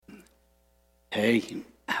Hey,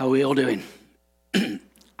 how are we all doing?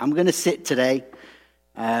 I'm going to sit today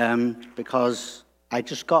because I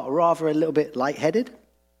just got a little bit lightheaded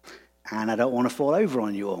and I don't want to fall over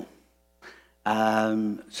on you all.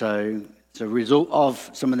 So it's a result of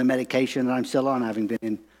some of the medication that I'm still on, having been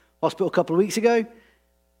in hospital a couple of weeks ago.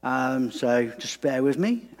 So just bear with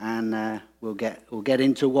me and we'll get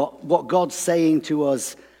into what God's saying to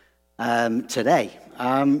us today.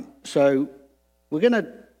 So we're going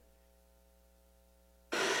to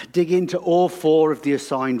dig into all four of the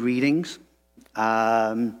assigned readings.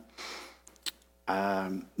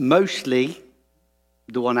 Mostly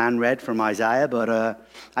the one Anne read from Isaiah, but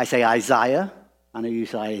I say Isaiah. I know you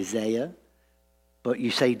say Isaiah, but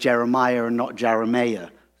you say Jeremiah and not Jeremiah,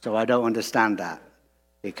 so I don't understand that.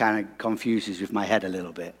 It kind of confuses with my head a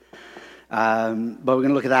little bit. But we're going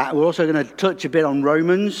to look at that. We're also going to touch a bit on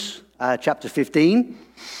Romans chapter 15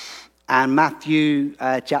 and Matthew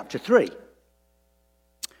chapter 3.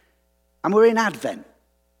 And we're in Advent.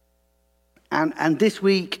 And this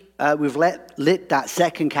week, we've lit that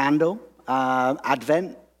second candle,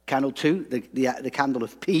 Advent, candle 2, the candle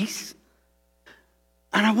of peace.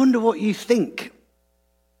 And I wonder what you think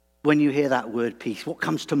when you hear that word peace. What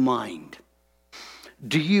comes to mind?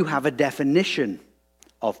 Do you have a definition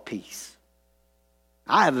of peace?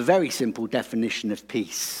 I have a very simple definition of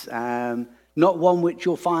peace. Not one which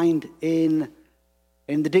you'll find in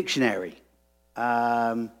the dictionary.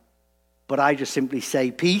 But I just simply say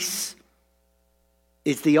peace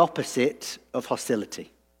is the opposite of hostility.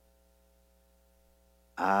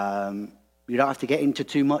 You don't have to get into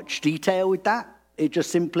too much detail with that. It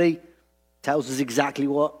just simply tells us exactly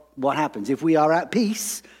what happens. If we are at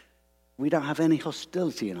peace, we don't have any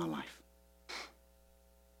hostility in our life.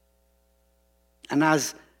 And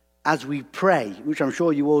as we pray, which I'm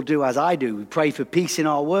sure you all do as I do, we pray for peace in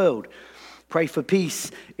our world. Pray for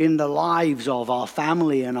peace in the lives of our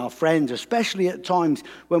family and our friends, especially at times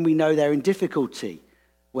when we know they're in difficulty,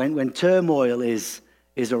 when turmoil is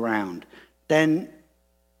around. Then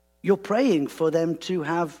you're praying for them to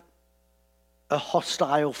have a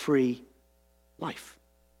hostile-free life.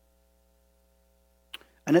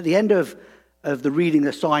 And at the end of the reading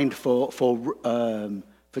assigned for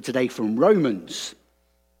today from Romans,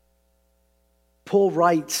 Paul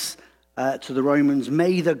writes to the Romans,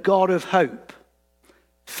 "May the God of hope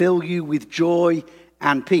fill you with joy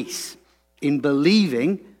and peace in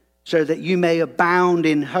believing, so that you may abound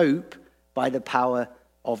in hope by the power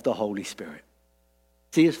of the Holy Spirit."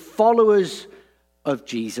 See, as followers of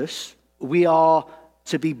Jesus, we are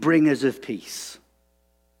to be bringers of peace.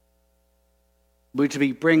 We're to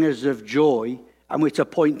be bringers of joy, and we're to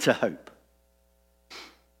point to hope.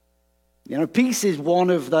 You know, peace is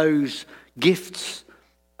one of those gifts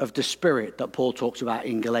of the Spirit that Paul talks about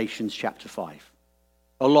in Galatians chapter 5,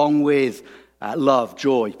 along with love,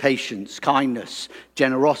 joy, patience, kindness,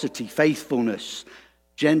 generosity, faithfulness,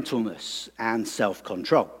 gentleness, and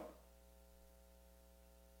self-control.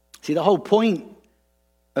 See, the whole point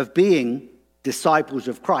of being disciples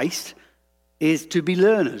of Christ is to be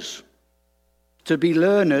learners. To be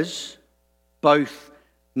learners, both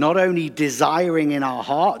not only desiring in our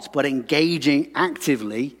hearts, but engaging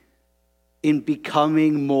actively in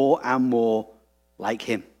becoming more and more like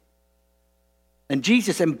him. And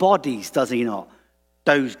Jesus embodies, does he not,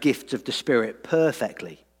 those gifts of the Spirit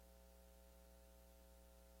perfectly.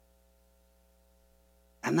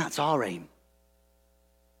 And that's our aim.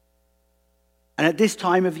 And at this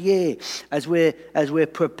time of year, as we're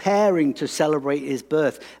preparing to celebrate his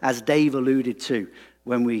birth, as Dave alluded to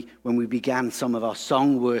when we began some of our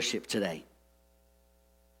song worship today,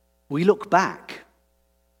 we look back.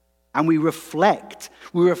 And we reflect.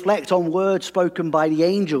 We reflect on words spoken by the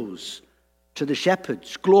angels to the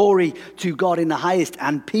shepherds. Glory to God in the highest,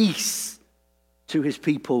 and peace to his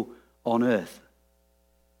people on earth.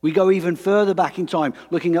 We go even further back in time,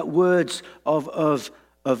 looking at words of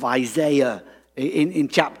Isaiah in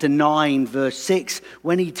chapter 9, verse 6,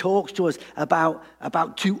 when he talks to us about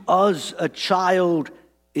to us a child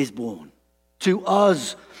is born. To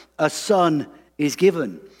us a son is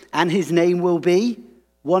given. And his name will be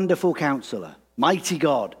Wonderful Counselor, Mighty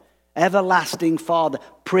God, Everlasting Father,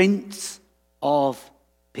 Prince of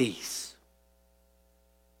Peace.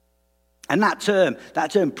 And that term,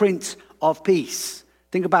 Prince of Peace,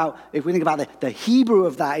 if we think about the Hebrew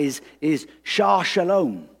of that is Shah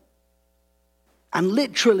Shalom. And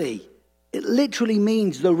it literally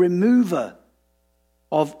means the remover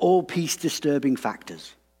of all peace-disturbing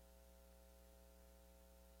factors.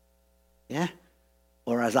 Yeah?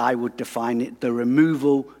 Or as I would define it, the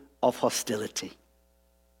removal of hostility.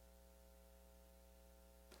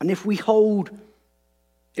 And if we hold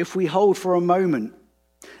if we hold for a moment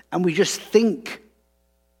and we just think,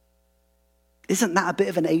 isn't that a bit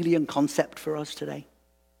of an alien concept for us today?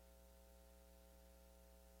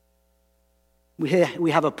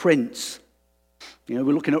 We have a prince. We're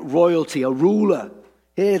looking at royalty, a ruler.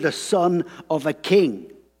 Here, the son of a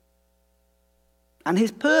king. And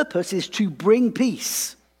his purpose is to bring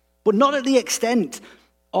peace, but not at the extent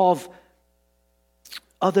of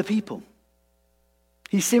other people.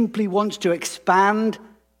 He simply wants to expand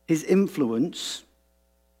his influence,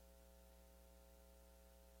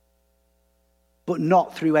 but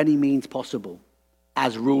not through any means possible,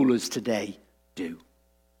 as rulers today do.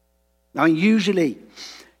 Now, usually,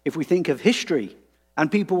 if we think of history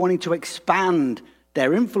and people wanting to expand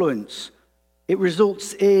their influence, it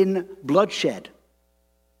results in bloodshed,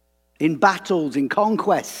 in battles, in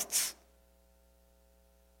conquests.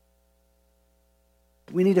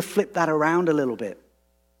 We need to flip that around a little bit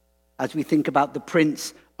as we think about the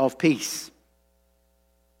Prince of Peace.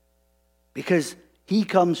 Because he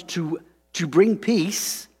comes to bring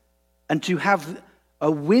peace and to have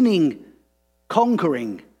a winning,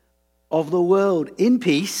 conquering of the world in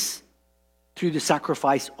peace through the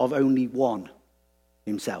sacrifice of only one,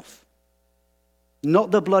 himself.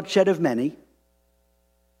 Not the bloodshed of many,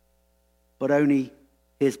 but only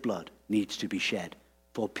his blood needs to be shed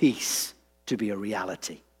for peace to be a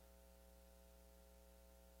reality.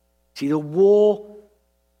 See, the war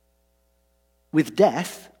with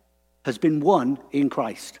death has been won in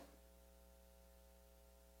Christ.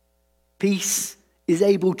 Peace is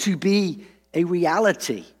able to be a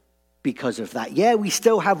reality because of that. Yeah, we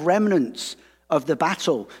still have remnants of the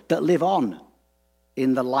battle that live on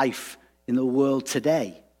in the life, in the world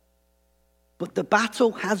today. But the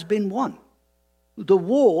battle has been won. The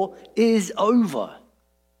war is over.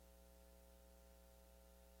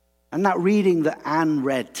 And that reading that Anne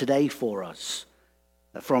read today for us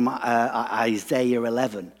from Isaiah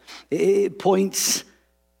 11, it points,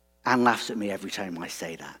 Anne laughs at me every time I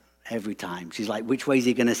say that. Every time. She's like, which way is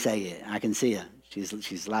he going to say it? I can see her.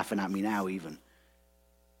 She's laughing at me now even.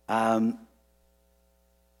 But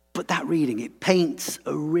that reading, it paints,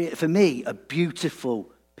 for me, a beautiful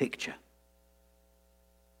picture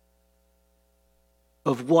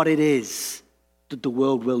of what it is that the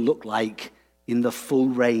world will look like in the full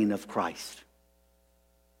reign of Christ.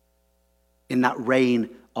 In that reign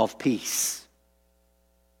of peace.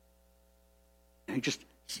 And just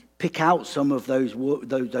pick out some of those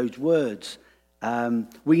words.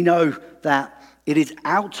 We know that it is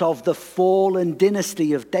out of the fallen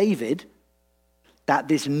dynasty of David that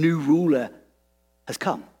this new ruler has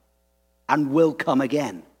come and will come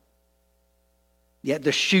again. Yet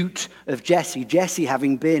the shoot of Jesse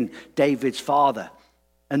having been David's father,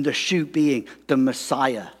 and the shoot being the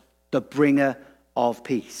Messiah, the bringer of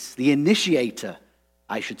peace, the initiator,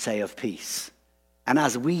 I should say, of peace. And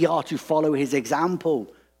as we are to follow his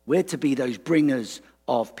example, we're to be those bringers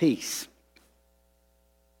of peace.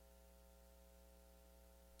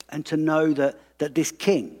 And to know that this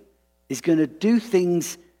king is going to do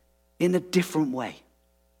things in a different way.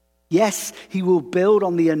 Yes, he will build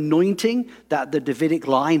on the anointing that the Davidic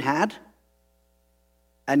line had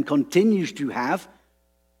and continues to have,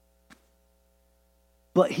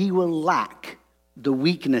 but he will lack the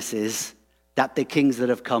weaknesses that the kings that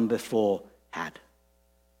have come before had.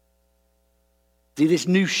 See, this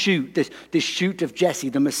new shoot, this shoot of Jesse,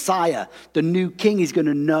 the Messiah, the new king, is going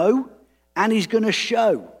to know and he's going to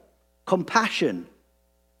show compassion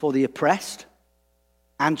for the oppressed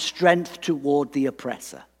and strength toward the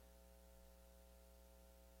oppressor.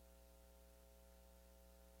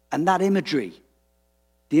 And that imagery,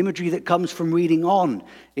 the imagery that comes from reading on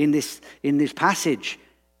in this passage,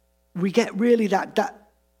 we get really that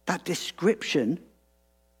description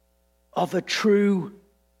of a true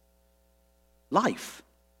life.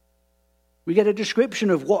 We get a description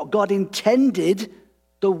of what God intended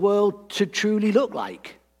the world to truly look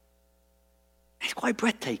like. It's quite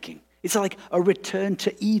breathtaking. It's like a return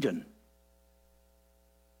to Eden.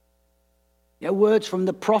 Words from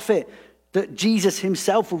the prophet that Jesus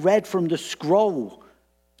himself read from the scroll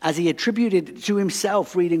as he attributed to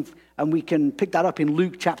himself, reading, and we can pick that up in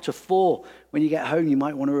Luke chapter 4. When you get home, you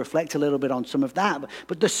might want to reflect a little bit on some of that.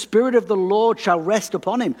 But the Spirit of the Lord shall rest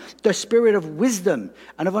upon him, the Spirit of wisdom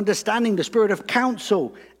and of understanding, the Spirit of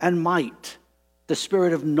counsel and might, the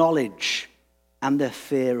Spirit of knowledge and the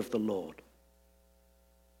fear of the Lord.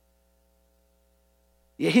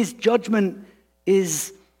 His judgment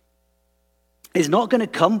is not going to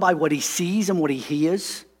come by what he sees and what he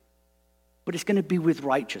hears, but it's going to be with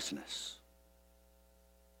righteousness.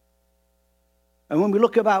 And when we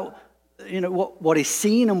look about what is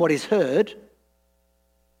seen and what is heard,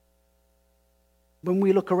 when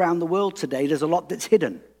we look around the world today, there's a lot that's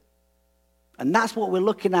hidden. And that's what we're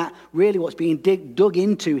looking at, really what's being dug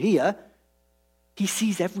into here. He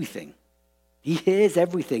sees everything. He hears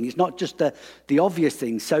everything. It's not just the obvious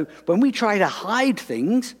things. So when we try to hide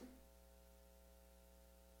things,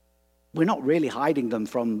 we're not really hiding them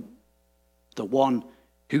from the one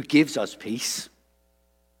who gives us peace.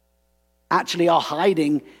 Actually, our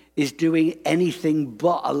hiding is doing anything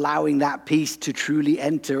but allowing that peace to truly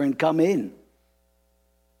enter and come in.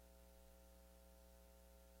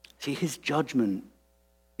 See, his judgment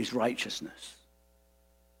is righteousness.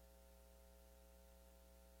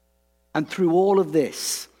 And through all of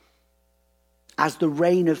this, as the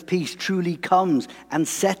reign of peace truly comes and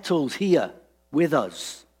settles here with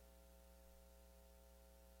us,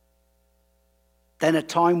 then a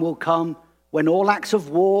time will come when all acts of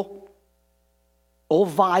war, all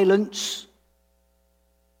violence,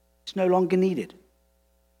 is no longer needed.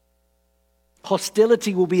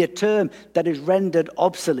 Hostility will be a term that is rendered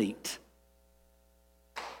obsolete.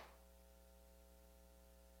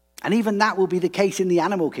 And even that will be the case in the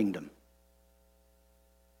animal kingdom.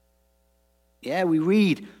 Yeah, we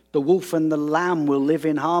read the wolf and the lamb will live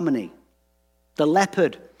in harmony. The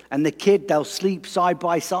leopard and the kid, they'll sleep side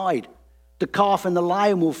by side. The calf and the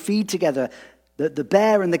lion will feed together. The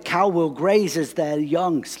bear and the cow will graze as their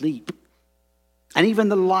young sleep. And even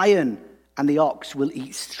the lion and the ox will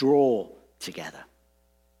eat straw together.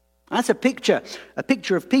 That's a picture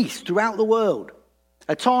of peace throughout the world.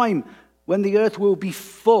 A time when the earth will be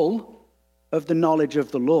full of the knowledge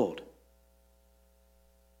of the Lord.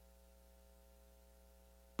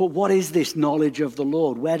 But what is this knowledge of the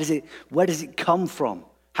Lord? Where does it come from?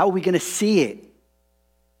 How are we going to see it?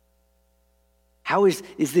 How is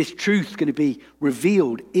this truth going to be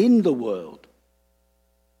revealed in the world?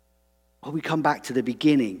 Well, we come back to the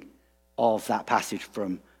beginning of that passage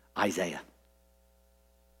from Isaiah.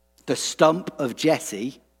 The stump of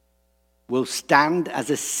Jesse will stand as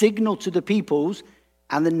a signal to the peoples,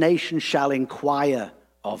 and the nations shall inquire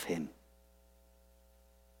of him.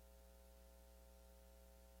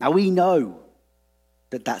 Now we know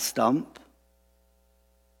that stump,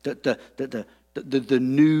 that the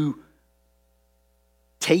new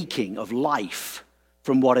taking of life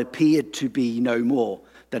from what appeared to be no more,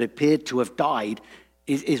 that appeared to have died,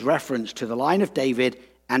 is reference to the line of David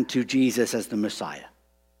and to Jesus as the Messiah.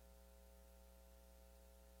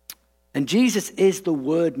 And Jesus is the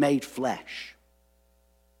Word made flesh.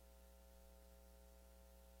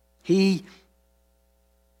 He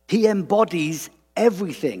embodies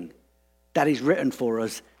everything that is written for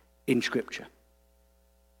us in Scripture.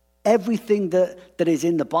 Everything that is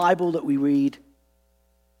in the Bible that we read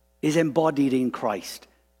is embodied in Christ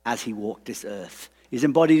as he walked this earth. Is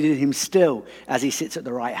embodied in him still as he sits at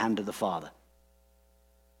the right hand of the Father.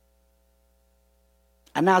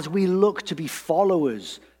 And as we look to be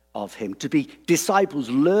followers of him, to be disciples,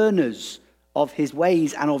 learners of his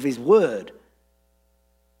ways and of his word,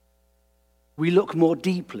 we look more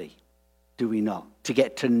deeply, do we not, to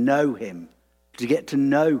get to know him, to get to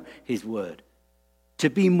know his word, to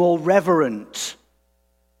be more reverent,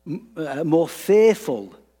 more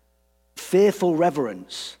fearful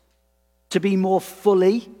reverence, to be more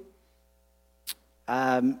fully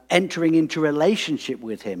entering into relationship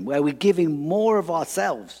with him, where we're giving more of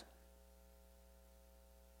ourselves.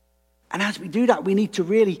 And as we do that, we need to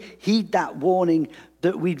really heed that warning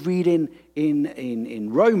that we'd read in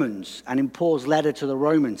Romans and in Paul's letter to the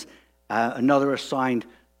Romans, another assigned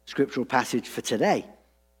scriptural passage for today.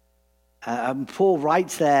 Paul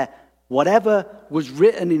writes there, whatever was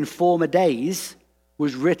written in former days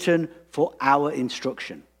was written for our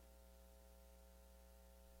instruction.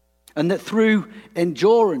 And that through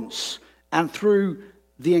endurance and through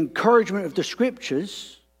the encouragement of the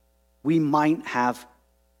scriptures, we might have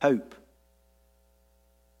hope.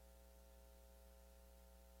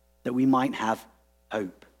 That we might have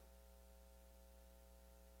hope.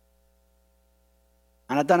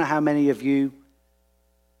 And I don't know how many of you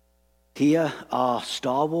here are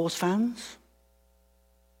Star Wars fans,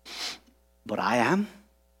 but I am.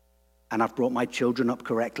 And I've brought my children up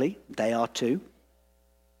correctly. They are too.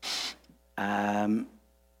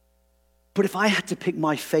 But if I had to pick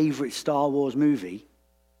my favorite Star Wars movie,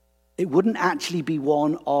 it wouldn't actually be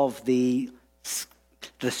one of the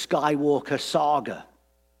Skywalker saga.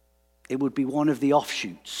 It would be one of the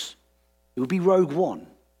offshoots. It would be Rogue One,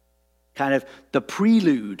 kind of the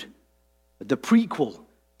prelude, the prequel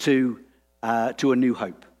to A New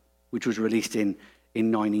Hope, which was released in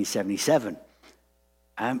 1977.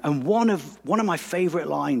 And one of my favorite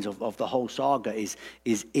lines of the whole saga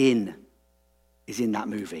is in that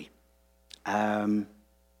movie.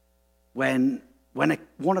 When when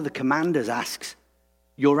one of the commanders asks,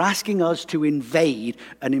 "You're asking us to invade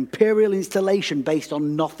an imperial installation based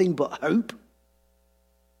on nothing but hope?"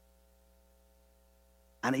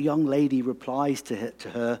 And a young lady replies to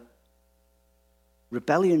her,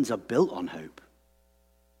 "Rebellions are built on hope."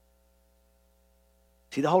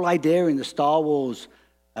 See, the whole idea in the Star Wars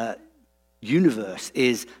universe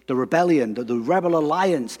is the rebellion, the rebel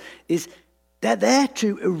alliance, is they're there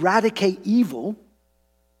to eradicate evil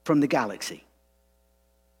from the galaxy.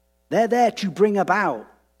 They're there to bring about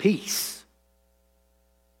peace.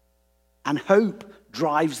 And hope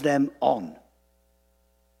drives them on.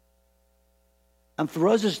 And for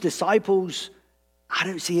us as disciples, I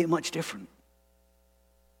don't see it much different.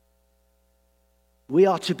 We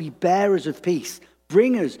are to be bearers of peace,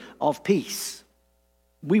 bringers of peace.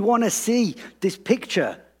 We want to see this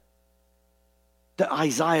picture that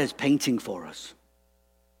Isaiah is painting for us.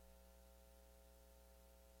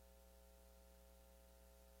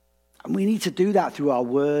 And we need to do that through our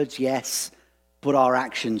words, yes, but our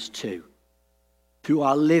actions too. Through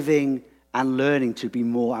our living and learning to be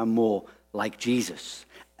more and more like Jesus.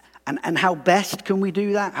 And how best can we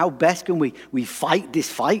do that? How best can we fight this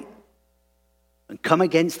fight and come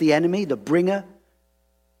against the enemy, the bringer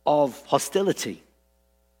of hostility?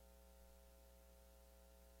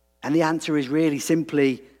 And the answer is really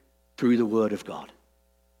simply through the Word of God.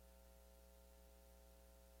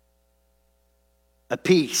 A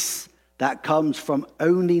peace that comes from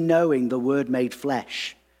only knowing the Word made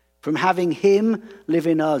flesh, from having Him live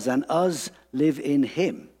in us and us live in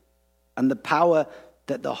Him, and the power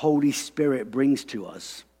that the Holy Spirit brings to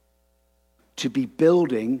us to be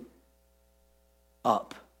building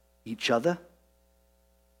up each other,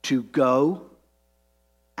 to go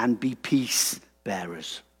and be peace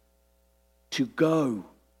bearers, to go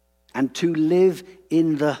and to live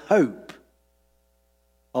in the hope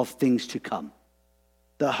of things to come.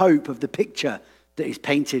 The hope of the picture that is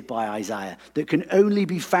painted by Isaiah, that can only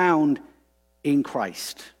be found in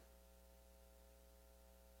Christ.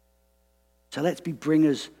 So let's be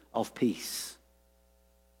bringers of peace.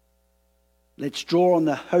 Let's draw on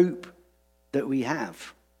the hope that we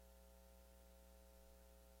have.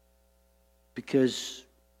 Because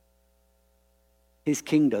His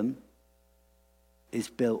kingdom is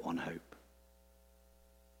built on hope.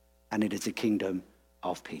 And it is a kingdom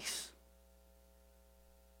of peace.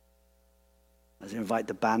 As I invite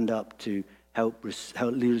the band up to help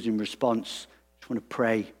lead us in response, I just want to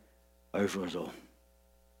pray over us all.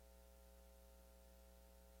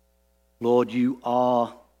 Lord, you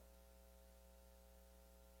are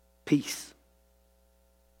peace.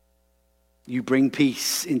 You bring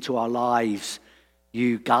peace into our lives.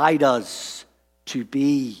 You guide us to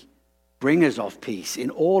be bringers of peace in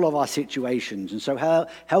all of our situations. And so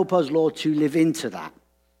help us, Lord, to live into that.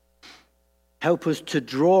 Help us to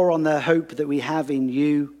draw on the hope that we have in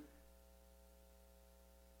you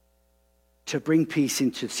to bring peace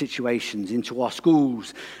into situations, into our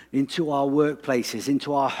schools, into our workplaces,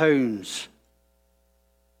 into our homes,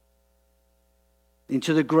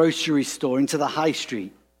 into the grocery store, into the high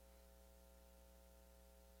street.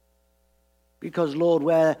 Because, Lord,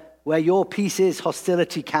 where your peace is,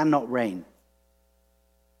 hostility cannot reign.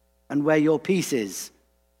 And where your peace is,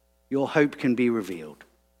 your hope can be revealed.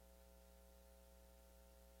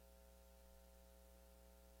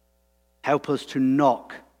 Help us to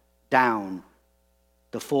knock down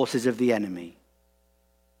the forces of the enemy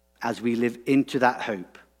as we live into that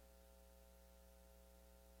hope.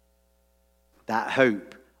 That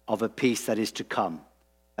hope of a peace that is to come.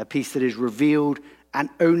 A peace that is revealed and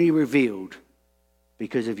only revealed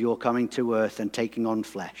because of your coming to earth and taking on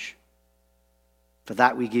flesh. For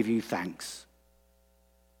that we give you thanks.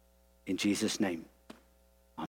 In Jesus' name.